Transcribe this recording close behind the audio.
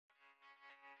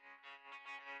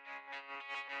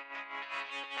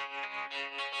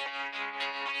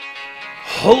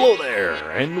Hello there,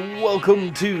 and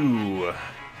welcome to,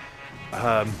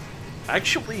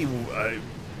 actually,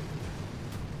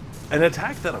 an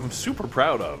attack that I'm super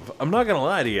proud of. I'm not gonna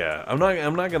lie to you. I'm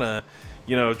not gonna,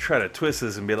 try to twist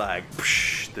this and be like,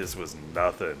 psh, this was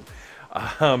nothing.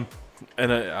 And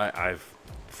I've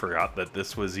forgot that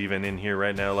this was even in here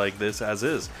right now like this as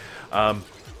is.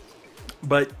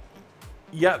 But,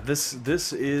 yeah,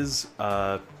 this is,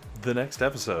 the next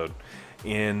episode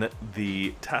in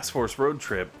the Task Force road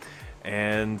trip,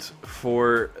 and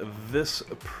for this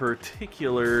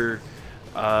particular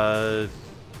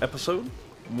episode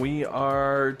we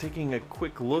are taking a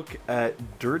quick look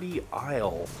at Dirty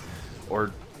Isle, or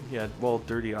yeah, well,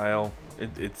 Dirty Isle,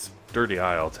 it's Dirty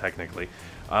Isle technically,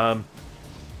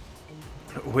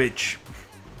 which,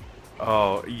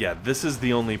 oh yeah, this is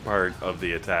the only part of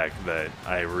the attack that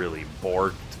I really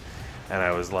borked. And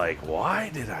I was like, why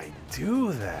did I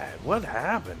do that? What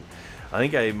happened? I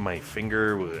think I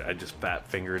just fat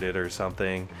fingered it or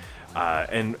something.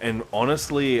 And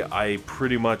honestly, I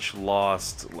pretty much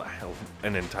lost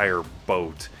an entire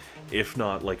boat, if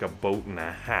not like a boat and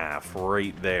a half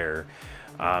right there.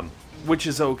 Which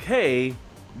is okay,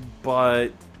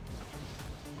 but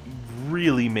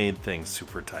really made things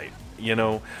super tight.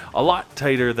 A lot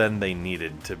tighter than they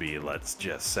needed to be, let's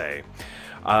just say.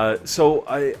 So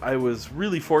I was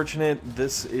really fortunate.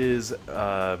 This is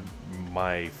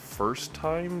my first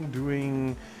time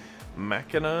doing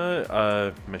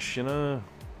Machina.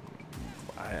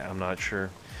 I'm not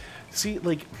sure. See,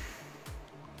 like,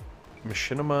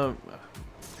 Machinima.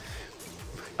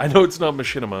 I know it's not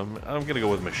Machinima. I'm gonna go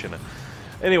with Machina.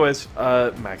 Anyways,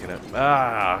 Machina.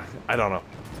 I don't know.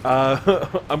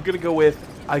 I'm gonna go with,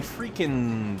 I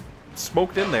freaking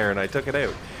smoked in there and I took it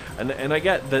out. And I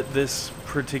get that this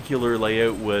particular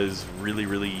layout was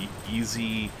really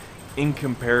easy in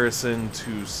comparison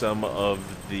to some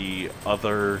of the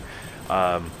other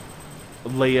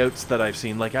layouts that I've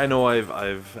seen. Like, I know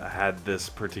I've had this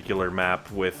particular map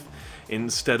with,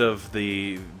 instead of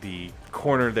the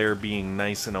corner there being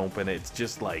nice and open, it's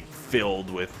just like filled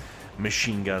with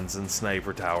machine guns and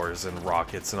sniper towers and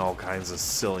rockets and all kinds of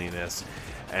silliness.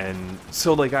 And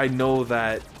so, like, I know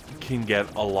that can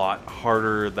get a lot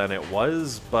harder than it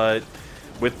was, but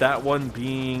with that one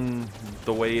being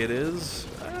the way it is,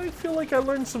 I feel like I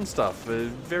learned some stuff.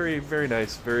 Very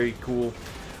nice, very cool.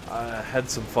 Had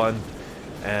some fun.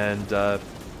 And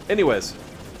anyways,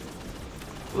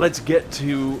 let's get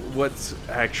to what's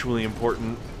actually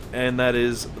important, and that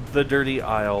is the Dirty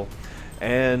Isle.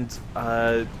 And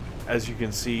as you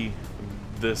can see,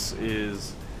 this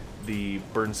is the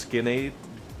Burnskinator,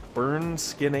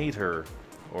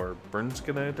 or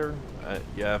Burnskinator?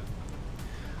 Yeah.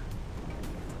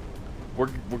 We're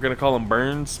gonna call him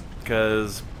Burns,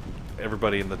 because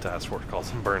everybody in the task force calls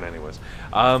him Burn anyways.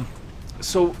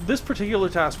 So this particular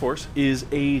task force is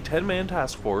a 10-man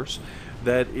task force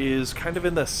that is kind of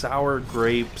in the sour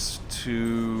grapes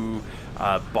to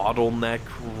bottleneck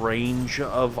range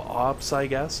of ops, I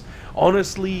guess.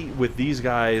 Honestly, with these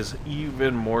guys,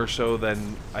 even more so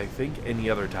than I think any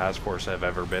other task force I've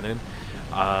ever been in.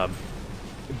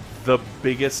 The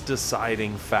biggest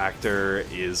deciding factor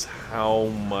is how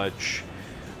much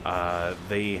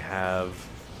they have,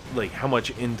 like how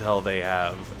much intel they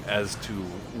have as to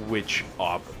which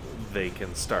op they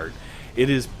can start. It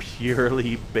is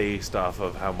purely based off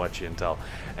of how much intel.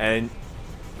 And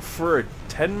for a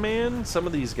 10-man, some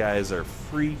of these guys are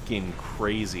freaking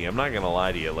crazy. I'm not gonna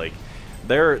lie to you. Like,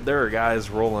 there are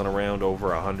guys rolling around over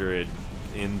 100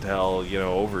 intel,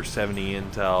 over 70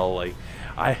 intel. Like,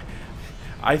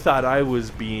 I thought I was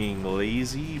being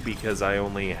lazy because I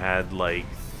only had like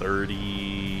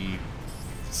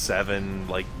 37,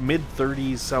 like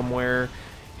mid-30s somewhere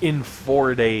in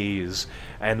 4 days,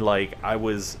 and like I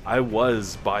was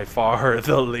by far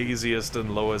the laziest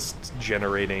and lowest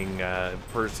generating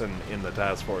person in the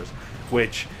task force,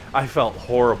 which I felt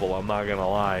horrible. I'm not gonna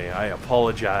lie. I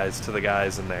apologize to the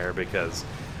guys in there because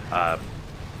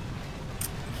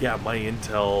yeah, my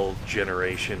intel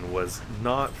generation was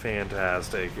not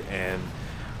fantastic, and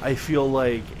I feel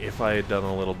like if I had done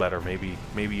a little better, maybe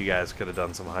you guys could have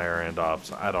done some higher end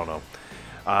ops. I don't know.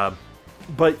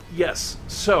 But yes,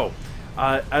 so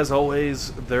as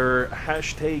always, their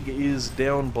hashtag is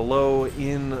down below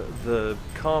in the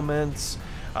comments,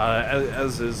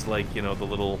 as is, like, the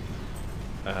little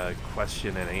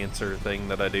question and answer thing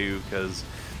that I do, because,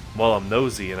 well, I'm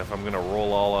nosy, and if I'm gonna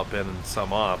roll all up in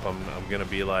some op, I'm gonna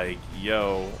be like,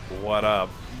 yo, what up?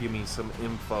 Give me some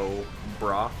info,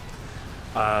 brah.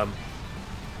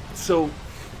 So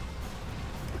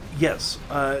yes,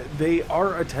 they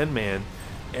are a 10-man.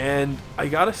 And I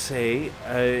gotta say,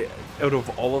 out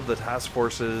of all of the task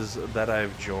forces that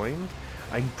I've joined,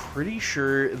 I'm pretty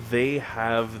sure they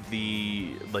have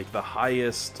the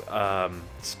highest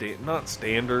not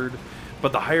standard,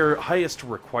 but the highest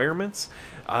requirements.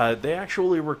 They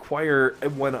actually require,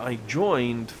 when I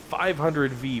joined,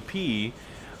 500 VP,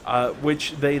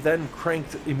 which they then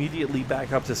cranked immediately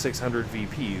back up to 600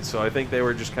 VP. So I think they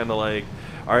were just kind of like,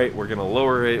 all right, we're gonna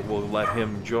lower it. We'll let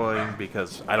him join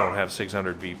because I don't have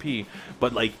 600 VP.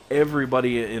 But like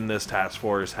everybody in this task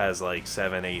force has like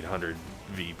 700-800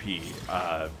 VP,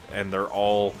 and they're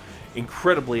all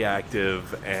incredibly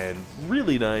active and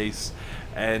really nice,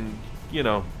 and you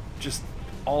know, just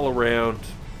all around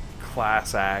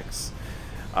class acts,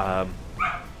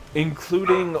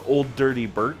 including Old Dirty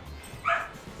Bert.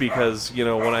 Because, you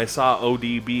know, when I saw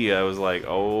ODB, I was like,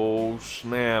 oh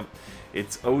snap,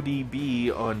 it's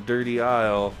ODB on Dirty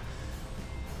Isle.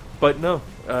 But no,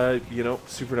 you know,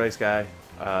 super nice guy,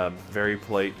 very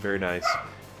polite, very nice.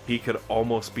 He could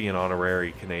almost be an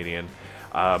honorary Canadian.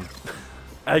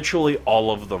 Actually, all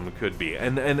of them could be.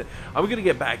 And I'm going to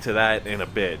get back to that in a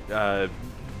bit,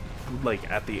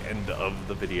 like at the end of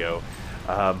the video.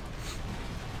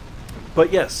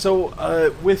 But yes,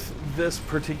 so with this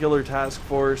particular task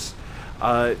force,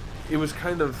 it was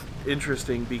kind of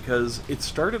interesting because it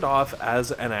started off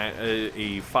as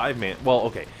a 5-man. Well,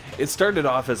 okay, it started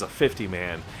off as a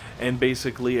 50-man, and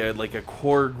basically like a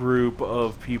core group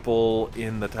of people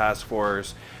in the task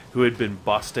force who had been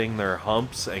busting their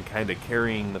humps and kind of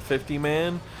carrying the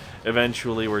 50-man.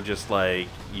 Eventually, were just like,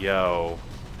 yo,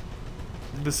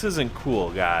 this isn't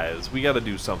cool, guys. We got to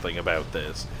do something about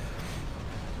this.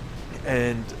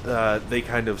 And they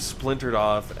kind of splintered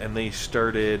off, and they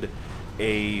started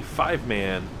a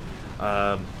 5-man,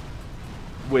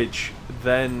 which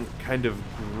then kind of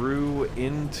grew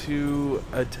into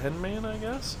a 10-man, I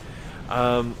guess.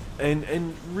 And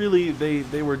really,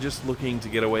 they were just looking to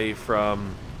get away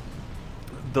from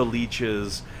the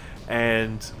leeches,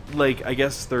 and like I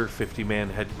guess their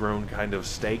 50-man had grown kind of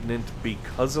stagnant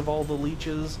because of all the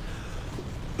leeches.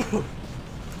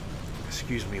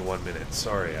 Excuse me 1 minute.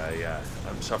 Sorry,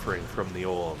 I'm suffering from the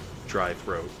old dry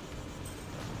throat.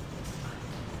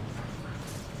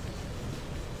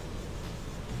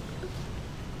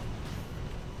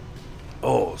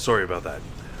 Oh, sorry about that.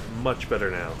 Much better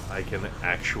now. I can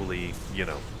actually, you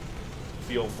know,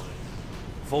 feel my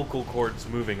vocal cords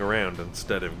moving around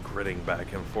instead of gritting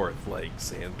back and forth like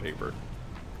sandpaper.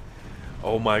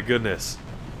 Oh my goodness.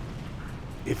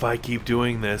 If I keep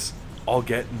doing this, I'll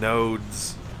get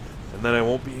nodes. And then I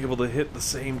won't be able to hit the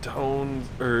same tone,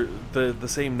 or the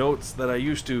same notes that I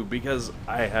used to, because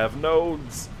I have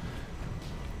nodes.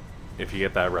 If you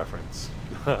get that reference.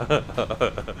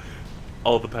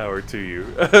 All the power to you.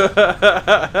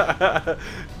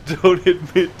 Don't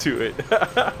admit to it.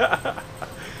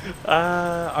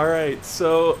 Alright,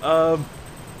 so,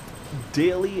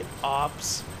 daily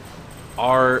ops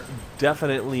are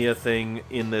definitely a thing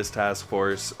in this task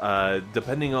force,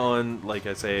 depending on, like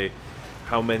I say,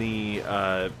 how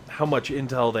much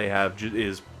intel they have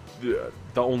is the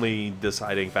only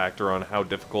deciding factor on how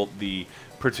difficult the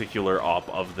particular op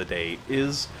of the day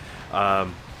is.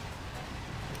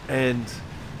 And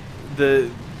they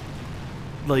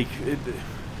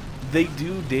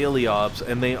do daily ops,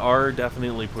 and they are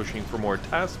definitely pushing for more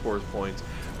task force points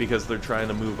because they're trying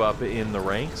to move up in the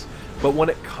ranks. But when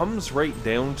it comes right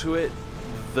down to it,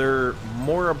 they're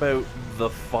more about the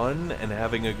fun and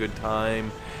having a good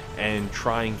time and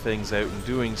trying things out and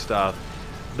doing stuff.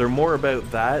 They're more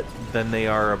about that than they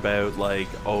are about, like,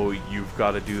 oh, you've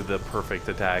got to do the perfect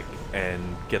attack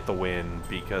and get the win,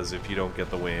 because if you don't get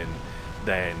the win,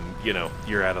 then, you know,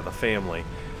 you're out of the family.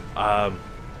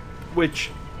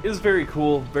 Which is very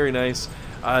cool, very nice.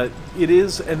 It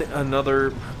is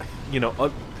another, you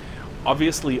know,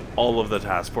 obviously all of the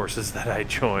task forces that I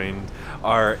joined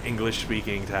are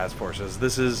English-speaking task forces.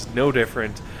 This is no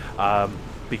different,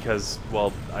 because,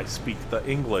 well, I speak the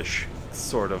English,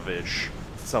 sort of-ish,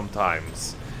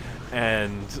 sometimes.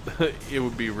 And it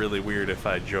would be really weird if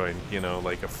I joined, you know,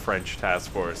 like a French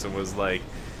task force and was like,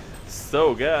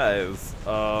 so guys,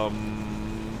 how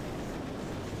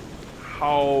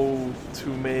to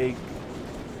make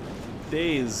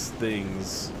days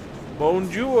things.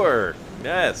 Bonjour.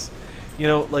 Yes. You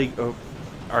know, like,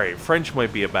 alright, French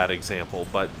might be a bad example,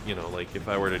 but, you know, like, if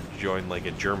I were to join, like,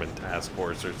 a German task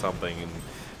force or something and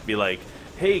be like,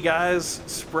 hey guys,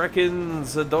 sprechen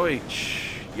Sie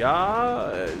Deutsch?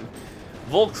 Ja?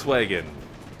 Volkswagen.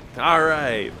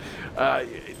 Alright.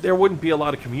 There wouldn't be a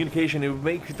lot of communication. It would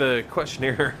make the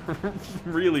questionnaire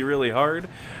really, really hard.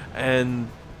 And,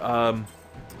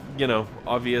 you know,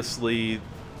 obviously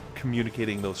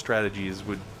communicating those strategies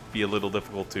would be a little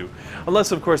difficult too.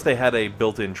 Unless, of course, they had a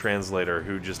built-in translator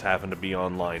who just happened to be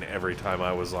online every time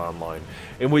I was online.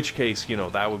 In which case, you know,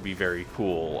 that would be very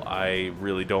cool. I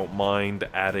really don't mind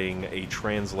adding a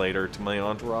translator to my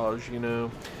entourage, you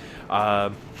know.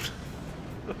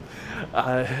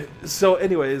 So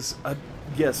anyways,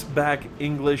 yes, back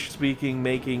English speaking,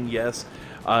 making, yes.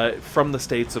 From the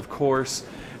States, of course.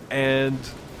 And,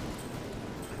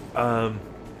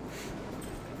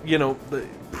 you know, the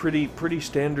pretty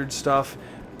standard stuff,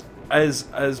 as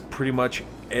pretty much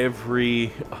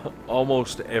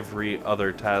almost every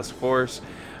other task force.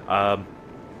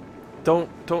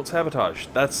 Don't sabotage.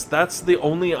 That's the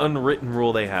only unwritten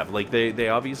rule they have. Like, they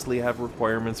obviously have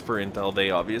requirements for intel. They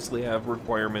obviously have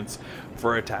requirements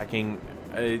for attacking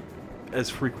as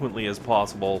frequently as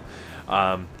possible.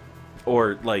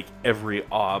 Or like every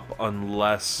op,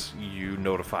 unless you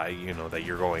notify, you know, that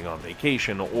you're going on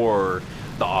vacation, or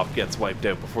the op gets wiped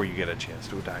out before you get a chance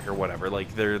to attack, or whatever.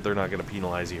 Like, they're not going to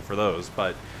penalize you for those.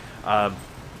 But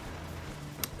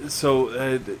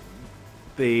so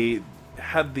they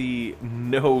had the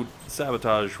no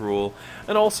sabotage rule,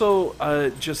 and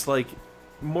also just like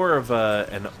more of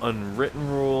an unwritten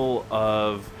rule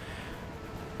of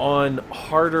on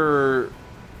harder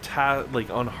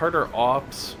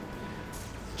ops.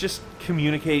 Just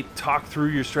communicate, talk through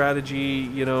your strategy,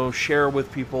 you know, share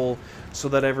with people so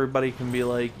that everybody can be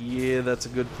like, yeah, that's a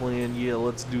good plan, yeah,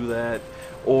 let's do that.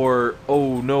 Or,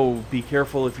 oh no, be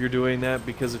careful if you're doing that,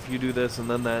 because if you do this and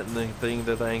then that and the thing,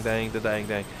 the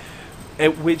dang.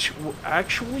 Which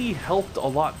actually helped a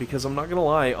lot, because I'm not going to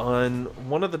lie, on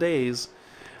one of the days,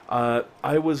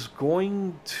 I was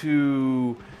going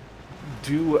to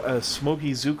do a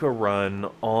Smoky Zuka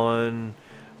run on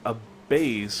a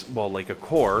base, well, like a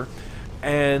core,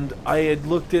 and I had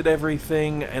looked at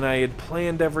everything, and I had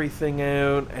planned everything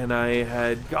out, and I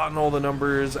had gotten all the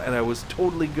numbers, and I was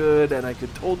totally good, and I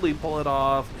could totally pull it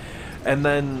off. And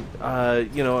then,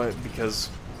 you know, because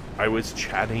I was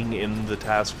chatting in the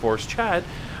task force chat,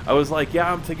 I was like,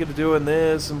 yeah, I'm thinking of doing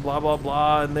this, and blah, blah,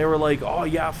 blah, and they were like, oh,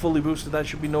 yeah, fully boosted, that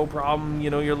should be no problem, you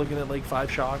know, you're looking at like 5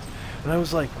 shocks. And I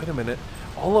was like, wait a minute,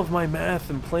 all of my math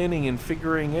and planning and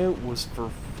figuring out was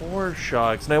for 4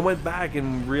 shocks. And I went back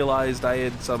and realized I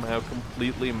had somehow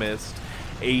completely missed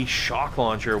a shock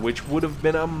launcher, which would have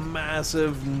been a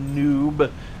massive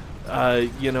noob,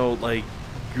 you know, like,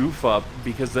 goof up,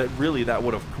 because that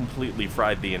would have completely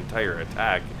fried the entire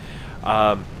attack.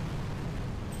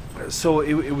 So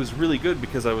it was really good,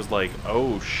 because I was like,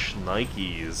 oh,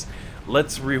 shnikes.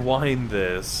 Let's rewind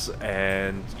this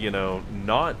and, you know,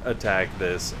 not attack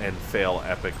this and fail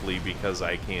epically because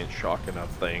I can't shock enough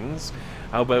things.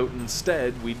 How about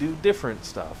instead we do different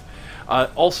stuff?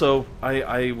 Also,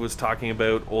 I was talking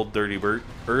about Old Dirty Bert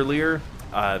earlier.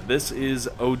 This is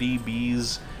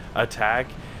ODB's attack,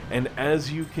 and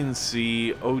as you can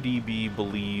see, ODB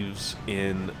believes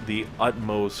in the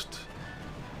utmost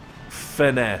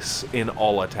finesse in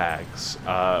all attacks.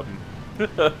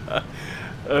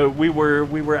 We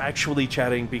were actually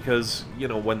chatting because, you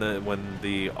know, when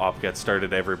the op gets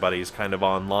started, everybody's kind of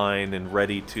online and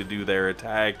ready to do their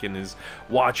attack and is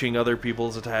watching other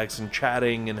people's attacks and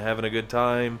chatting and having a good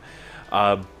time.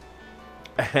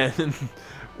 And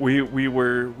we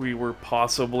were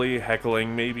possibly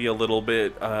heckling maybe a little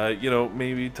bit, you know,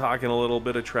 maybe talking a little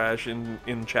bit of trash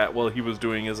in chat while he was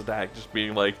doing his attack, just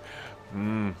being like,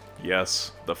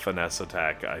 yes, the finesse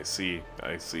attack, I see.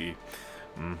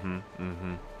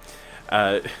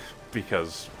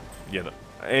 Because, you know,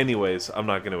 anyways, I'm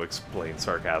not going to explain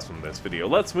sarcasm in this video.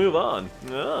 Let's move on.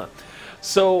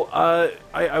 So, I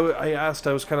asked,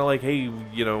 I was kind of like, hey,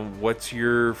 you know, what's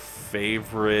your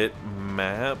favorite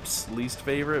maps, least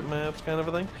favorite maps, kind of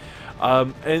a thing?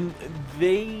 And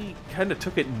they kind of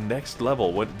took it next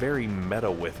level, went very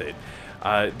meta with it.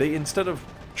 They, instead of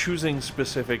choosing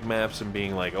specific maps and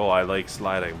being like, oh, I like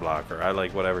sliding block, or I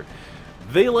like whatever,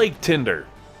 they like Tinder,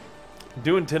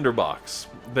 doing Tinderbox.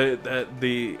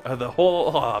 The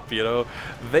whole op, you know,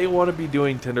 they want to be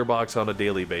doing Tinderbox on a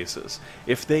daily basis.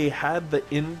 If they had the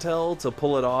intel to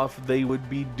pull it off, they would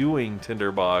be doing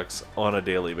Tinderbox on a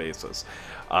daily basis.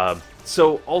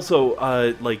 So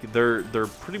also, like, they're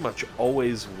pretty much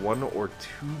always 1 or 2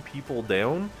 people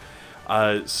down.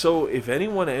 So if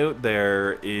anyone out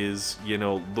there is, you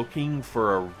know, looking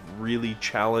for a really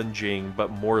challenging but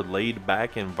more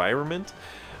laid-back environment,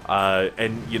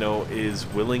 and, you know, is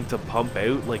willing to pump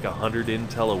out like 100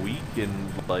 intel a week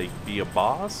and, like, be a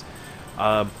boss,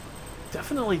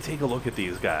 definitely take a look at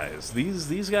these guys.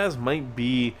 These guys might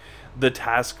be the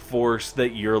task force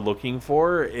that you're looking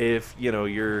for if, you know,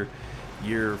 you're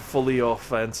you're fully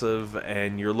offensive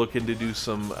and you're looking to do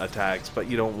some attacks, but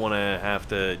you don't want to have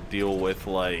to deal with,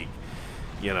 like,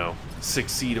 you know,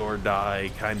 succeed or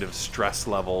die kind of stress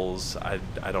levels. I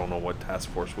don't know what task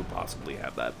force would possibly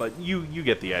have that, but you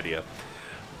get the idea.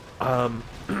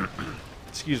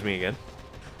 Excuse me again.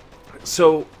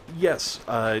 So yes,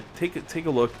 take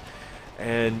a look,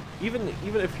 and even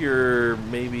if you're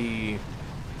maybe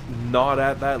not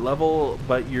at that level,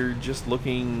 but you're just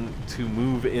looking to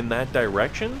move in that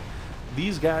direction,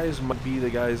 these guys might be the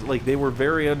guys. Like, they were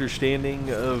very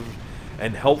understanding of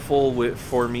and helpful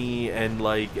for me, and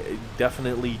like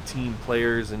definitely team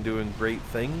players and doing great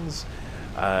things,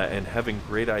 and having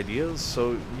great ideas.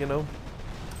 So, you know,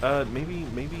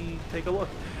 maybe take a look.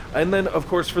 And then, of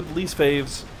course, for the least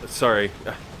faves, sorry,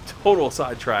 total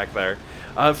sidetrack there.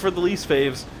 For the least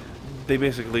faves, they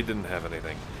basically didn't have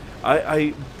anything.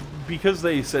 Because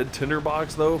they said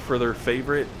tinderbox, though, for their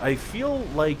favorite, I feel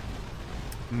like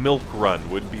Milk Run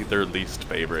would be their least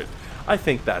favorite. I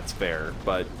think that's fair,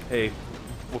 but hey,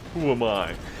 who am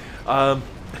I?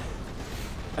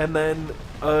 And then,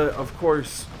 of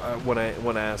course, when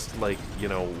asked, like, you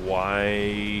know, why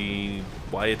a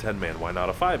 10-man, why not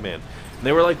a 5-man? And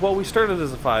they were like, well, we started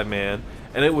as a 5-man,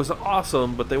 and it was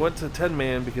awesome, but they went to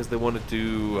 10-man because they wanted to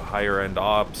do higher-end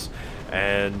ops,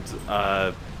 and,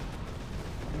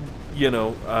 you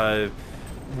know,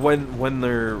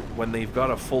 when they've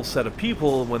got a full set of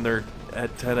people, when they're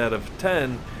at 10 out of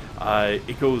 10,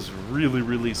 it goes really,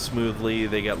 really smoothly.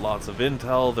 They get lots of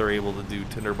intel. They're able to do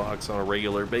tinderbox on a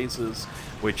regular basis,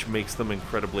 which makes them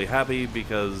incredibly happy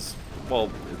because,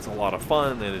 well, it's a lot of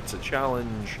fun and it's a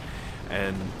challenge,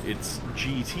 and it's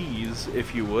GTs,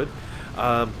 if you would.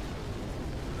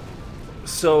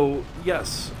 So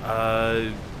yes,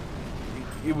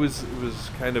 it was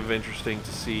kind of interesting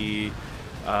to see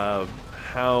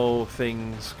how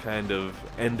things kind of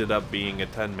ended up being a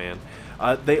 10-man.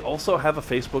 They also have a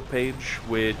Facebook page,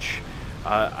 which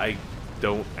I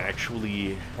don't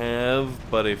actually have,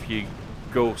 but if you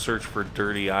go search for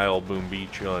Dirty Isle Boom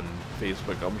Beach on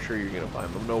Facebook, I'm sure you're going to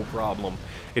find them, no problem.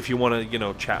 If you want to, you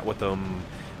know, chat with them,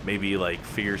 maybe, like,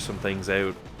 figure some things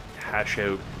out, hash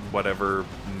out whatever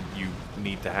you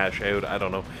need to hash out, I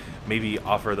don't know, maybe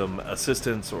offer them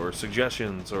assistance or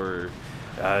suggestions, or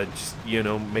just, you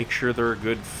know, make sure they're a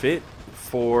good fit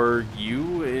for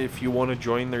you if you want to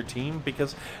join their team,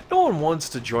 because no one wants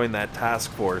to join that task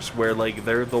force where, like,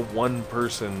 they're the one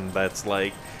person that's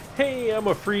like, hey, I'm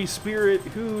a free spirit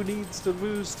who needs to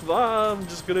boost, I'm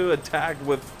just going to attack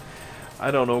with,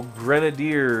 I don't know,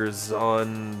 grenadiers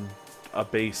on a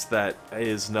base that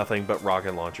is nothing but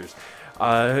rocket launchers.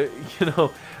 You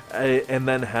know, and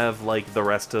then have, like, the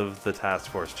rest of the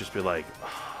task force just be like,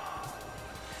 oh.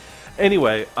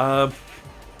 Anyway,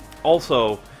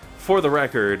 also, for the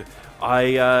record,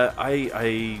 I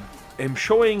am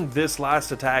showing this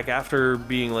last attack after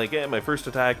being like, my first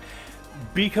attack,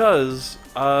 because,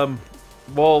 well,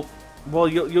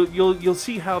 you'll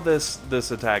see how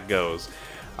this attack goes,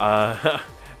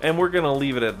 and we're gonna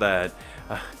leave it at that.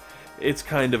 It's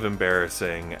kind of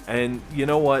embarrassing, and you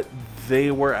know what? They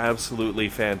were absolutely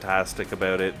fantastic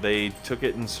about it. They took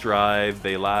it in stride,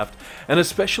 they laughed, and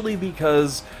especially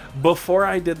because before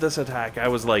I did this attack, I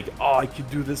was like, oh, I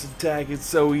could do this attack, it's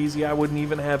so easy, I wouldn't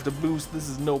even have to boost, this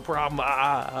is no problem,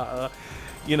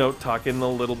 you know, talking a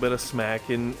little bit of smack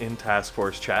in Task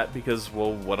Force chat, because,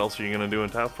 well, what else are you going to do in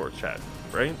Task Force chat,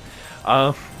 right?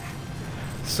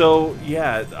 So,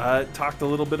 yeah, talked a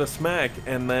little bit of smack,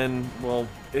 and then, well,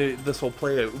 this will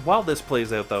play out. While this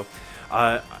plays out, though,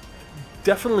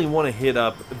 definitely want to hit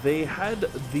up, they had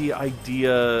the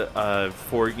idea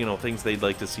for, you know, things they'd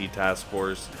like to see Task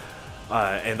Force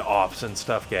and Ops and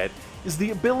stuff get, is the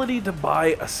ability to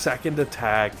buy a second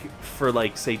attack for,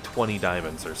 like, say, 20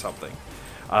 diamonds or something.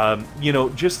 You know,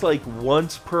 just like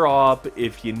once per op,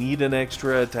 if you need an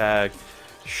extra attack,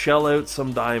 shell out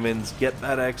some diamonds, get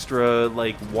that extra,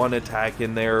 like, one attack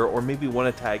in there, or maybe one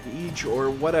attack each,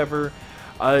 or whatever,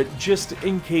 just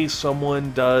in case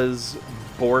someone does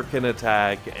bork an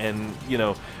attack, and, you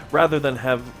know, rather than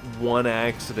have one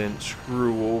accident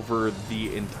screw over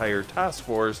the entire task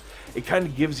force, it kind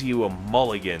of gives you a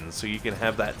mulligan, so you can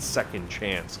have that second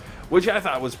chance, which I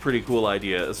thought was a pretty cool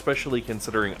idea, especially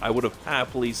considering I would have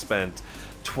happily spent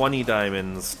 20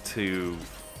 diamonds to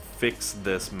fix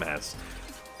this mess.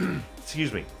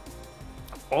 Excuse me.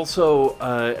 Also,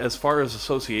 as far as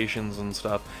associations and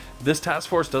stuff, this task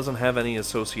force doesn't have any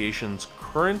associations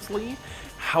currently.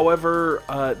 However,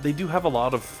 they do have a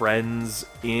lot of friends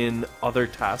in other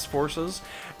task forces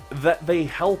that they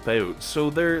help out. So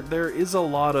there is a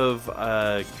lot of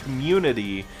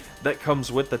community that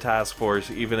comes with the task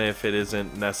force, even if it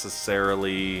isn't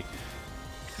necessarily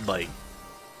like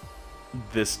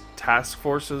this task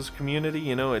force's community,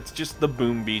 you know, it's just the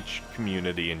Boom Beach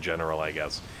community in general, I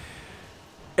guess.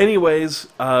 Anyways,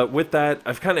 with that,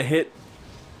 I've kind of hit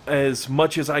as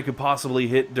much as I could possibly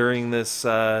hit during this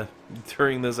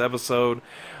episode,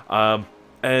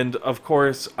 and of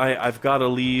course, I've got to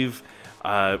leave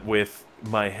with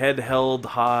my head held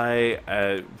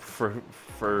high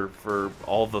for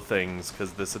all the things,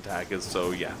 because this attack is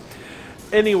so, yeah.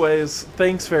 Anyways,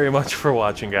 thanks very much for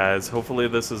watching, guys. Hopefully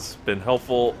this has been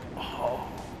helpful. Oh,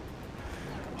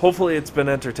 hopefully it's been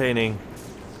entertaining.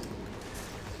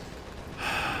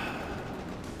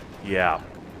 Yeah,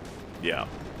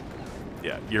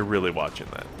 you're really watching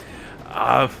that.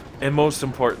 And most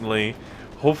importantly,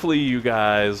 hopefully you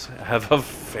guys have a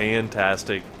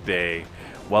fantastic day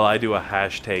while I do a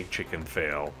hashtag chicken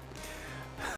fail.